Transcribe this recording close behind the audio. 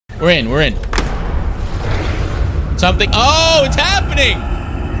We're in. We're in. Something. Oh, it's happening.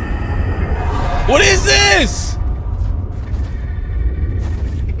 What is this?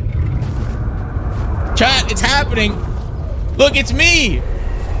 Chat, it's happening. Look, it's me.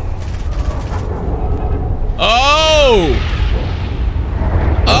 Oh.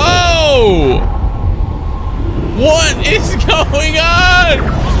 Oh. What is going on?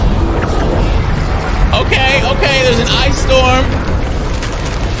 Okay, okay, there's an ice storm.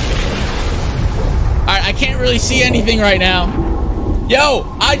 Alright, I can't really see anything right now. Yo,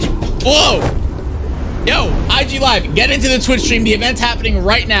 whoa. Yo, IG Live, get into the Twitch stream. The event's happening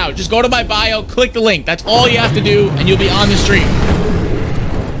right now. Just go to my bio, click the link. That's all you have to do, and you'll be on the stream.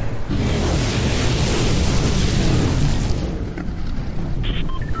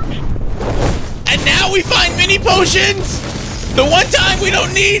 And now we find mini potions. The one time we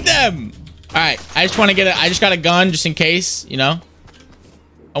don't need them. All right, I just want to I just got a gun just in case, you know.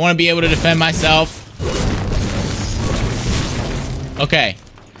 I want to be able to defend myself. Okay.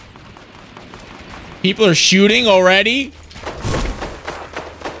 People are shooting already?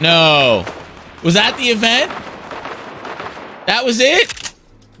 No. Was that the event? That was it?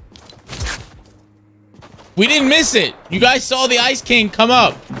 We didn't miss it. You guys saw the Ice King come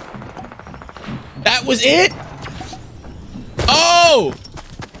up. That was it? Oh!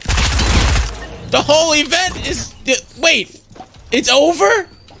 The whole event is... Wait. It's over?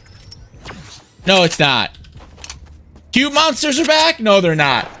 No, it's not. Cube monsters are back? No, they're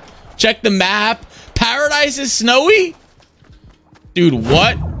not. Check the map. Paradise is snowy? Dude,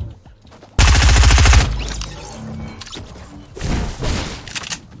 what?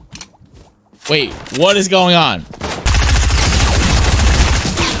 Wait, what is going on?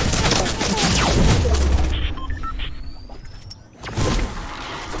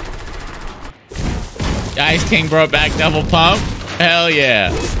 Ice King brought back double pump. Hell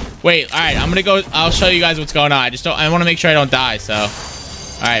yeah. Wait, all right, I'm gonna go. I'll show you guys what's going on. I want to make sure I don't die, so.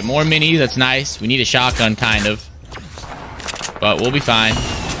 All right, more minis. That's nice. We need a shotgun, kind of. But we'll be fine.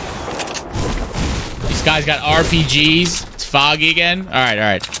 These guys got RPGs. It's foggy again. All right, all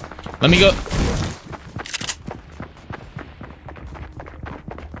right. Let me go.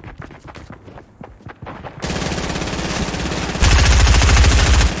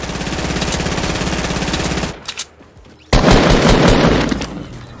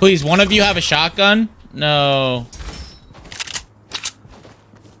 Please, one of you have a shotgun? No.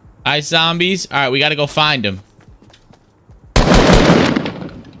 Ice zombies. All right, we got to go find them.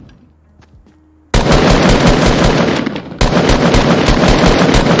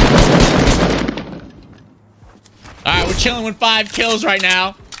 All right, we're chilling with 5 kills right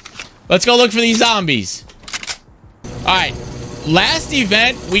now. Let's go look for these zombies. All right, last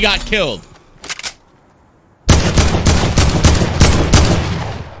event, we got killed.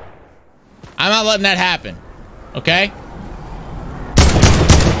 I'm not letting that happen. Okay?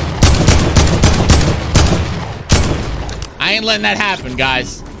 I ain't letting that happen,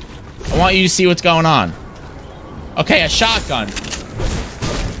 guys. I want you to see what's going on. Okay, a shotgun.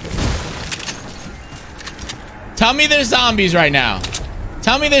 Tell me there's zombies right now.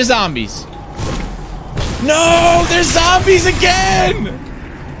 Tell me there's zombies. No! There's zombies again!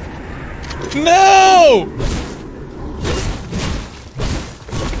 No!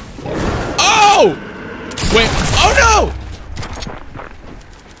 Oh! Wait. Oh, no!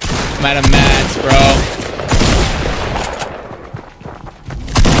 I'm out of mats, bro.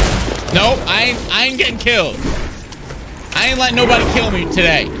 Nope, I ain't getting killed. I ain't letting nobody kill me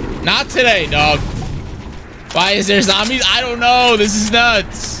today. Not today, dog. Why is there zombies? I don't know. This is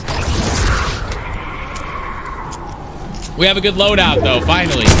nuts. We have a good loadout, though,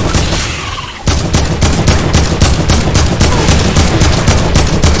 finally.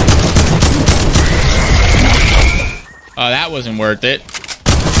 Oh, that wasn't worth it.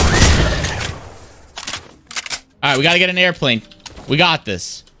 All right, we got to get an airplane. We got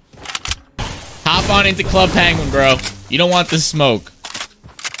this. Hop on into Club Penguin, bro. You don't want this smoke.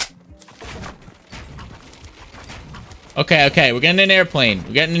 Okay, okay. We're getting an airplane.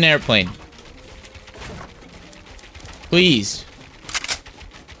 We're getting an airplane. Please.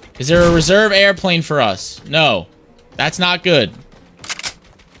 Is there a reserve airplane for us? No. That's not good.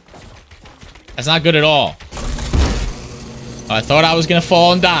 That's not good at all. I thought I was going to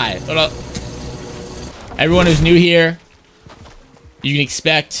fall and die. Everyone who's new here, you can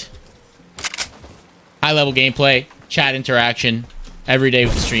expect high-level gameplay, chat interaction, every day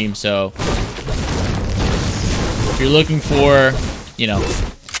with the stream. So if you're looking for, you know,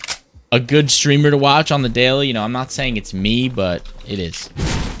 a good streamer to watch on the daily, you know, I'm not saying it's me, but it is.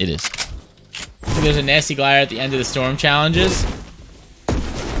 It is. I think there's a nasty glider at the end of the storm challenges.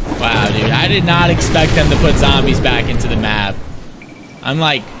 Wow, dude. I did not expect them to put zombies back into the map. I'm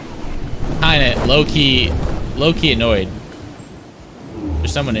like kind of low-key annoyed.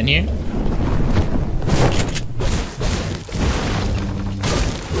 There's someone in here?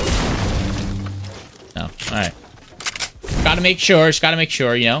 No. Alright. Gotta make sure. Just gotta make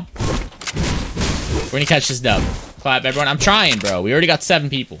sure, you know? We're gonna catch this dub. Clap, everyone. I'm trying, bro. We already got 7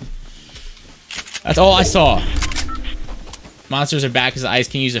 people. That's all I saw. Monsters are back as the Ice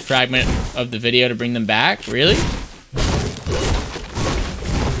King used a fragment of the video to bring them back. Really?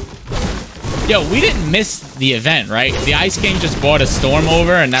 Yo, we didn't miss the event, right? The Ice King just brought a storm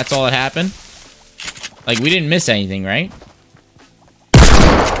over and that's all that happened. Like, we didn't miss anything, right?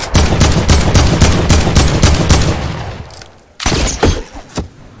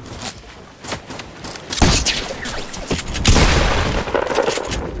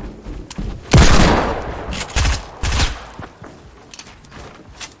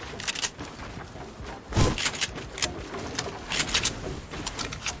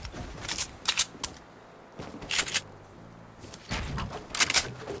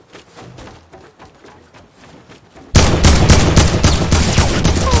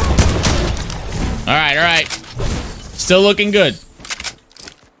 Alright. Still looking good.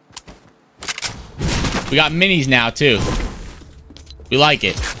 We got minis now, too. We like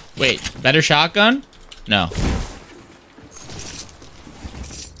it. Wait, better shotgun? No.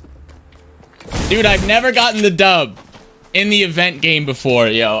 Dude, I've never gotten the dub in the event game before,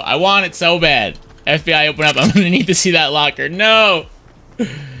 yo. I want it so bad. FBI, open up. I'm gonna need to see that locker. No!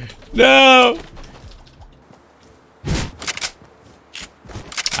 No!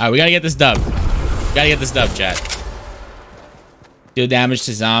 Alright, we gotta get this dub. Gotta get this dub, chat. Deal damage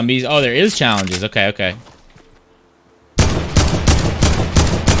to zombies. Oh, there is challenges. Okay, okay.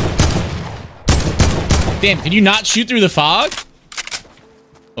 Damn, can you not shoot through the fog?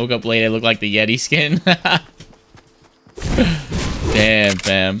 Woke up late. I look like the Yeti skin. Damn,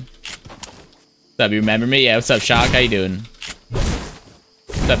 fam. What's up? You remember me? Yeah, what's up, Shock? How you doing?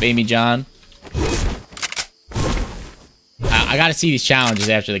 What's up, Amy John? I gotta see these challenges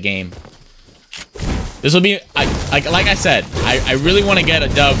after the game. This will be like I said. I really want to get a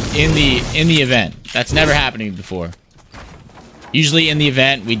dub in the event. That's never happened to me before. Usually in the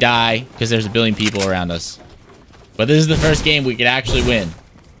event we die because there's a billion people around us. But this is the first game we could actually win.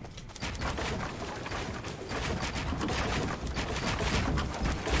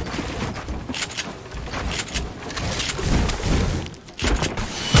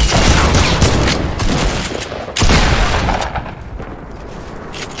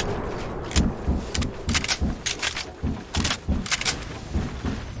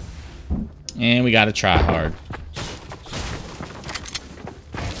 And we gotta try hard.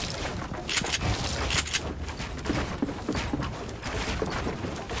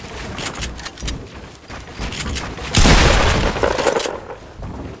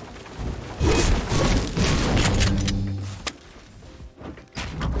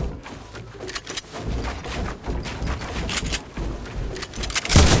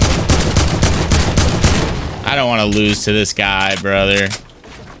 I don't want to lose to this guy, brother.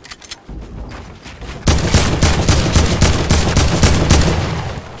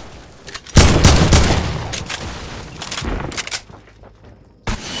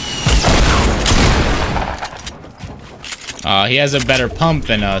 He has a better pump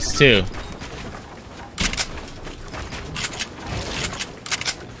than us, too.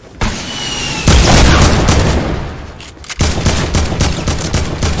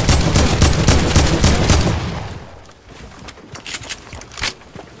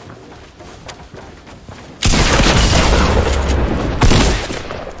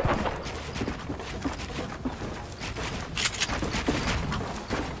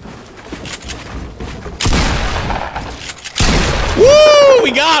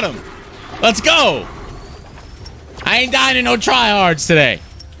 We got him. Let's go. I ain't dying in no tryhards today.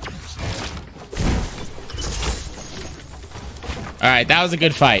 All right, that was a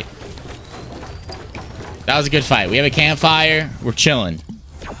good fight. That was a good fight. We have a campfire. We're chilling.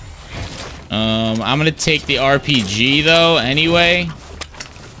 I'm gonna take the RPG though. Anyway.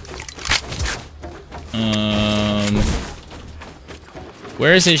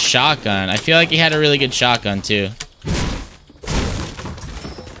 Where's his shotgun? I feel like he had a really good shotgun too.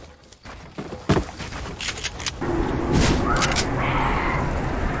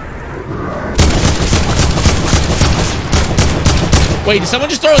 Wait, did someone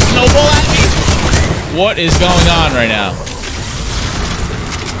just throw a snowball at me? What is going on right now?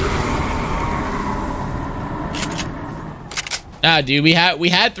 Nah, dude, we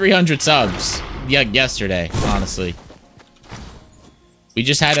had 300 subs yesterday, honestly. We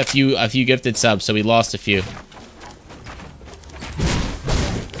just had a few gifted subs, so we lost a few. All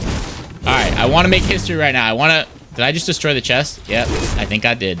right, I want to make history right now. Did I just destroy the chest? Yep, I think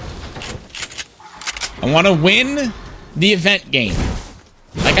I did. I want to win the event game.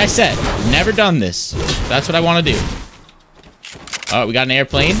 Like I said, never done this. That's what I want to do. Oh, we got an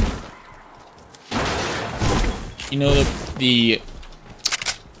airplane. You know the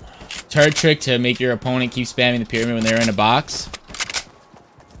turd trick to make your opponent keep spamming the pyramid when they're in a box?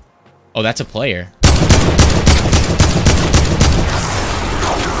 Oh, that's a player.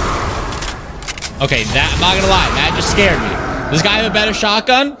 Okay, I'm not gonna lie, that just scared me. Does this guy have a better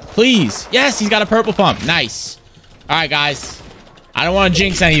shotgun? Please. Yes, he's got a purple pump. Nice. All right, guys. I don't want to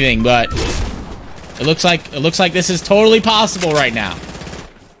jinx anything, but it looks like this is totally possible right now.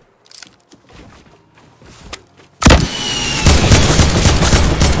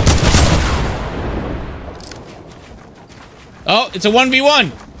 Oh, it's a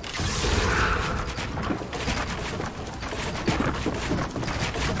 1v1.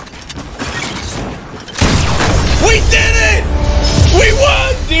 We did it! We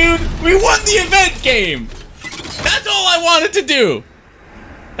won, dude! We won the event game! That's all I wanted to do!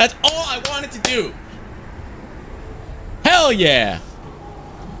 That's all I wanted to do! Hell yeah!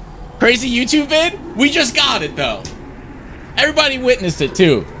 Crazy YouTube vid? We just got it, though. Everybody witnessed it,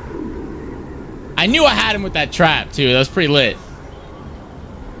 too. I knew I had him with that trap, too. That was pretty lit.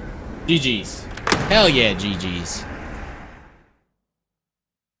 GG's. Hell yeah, GG's.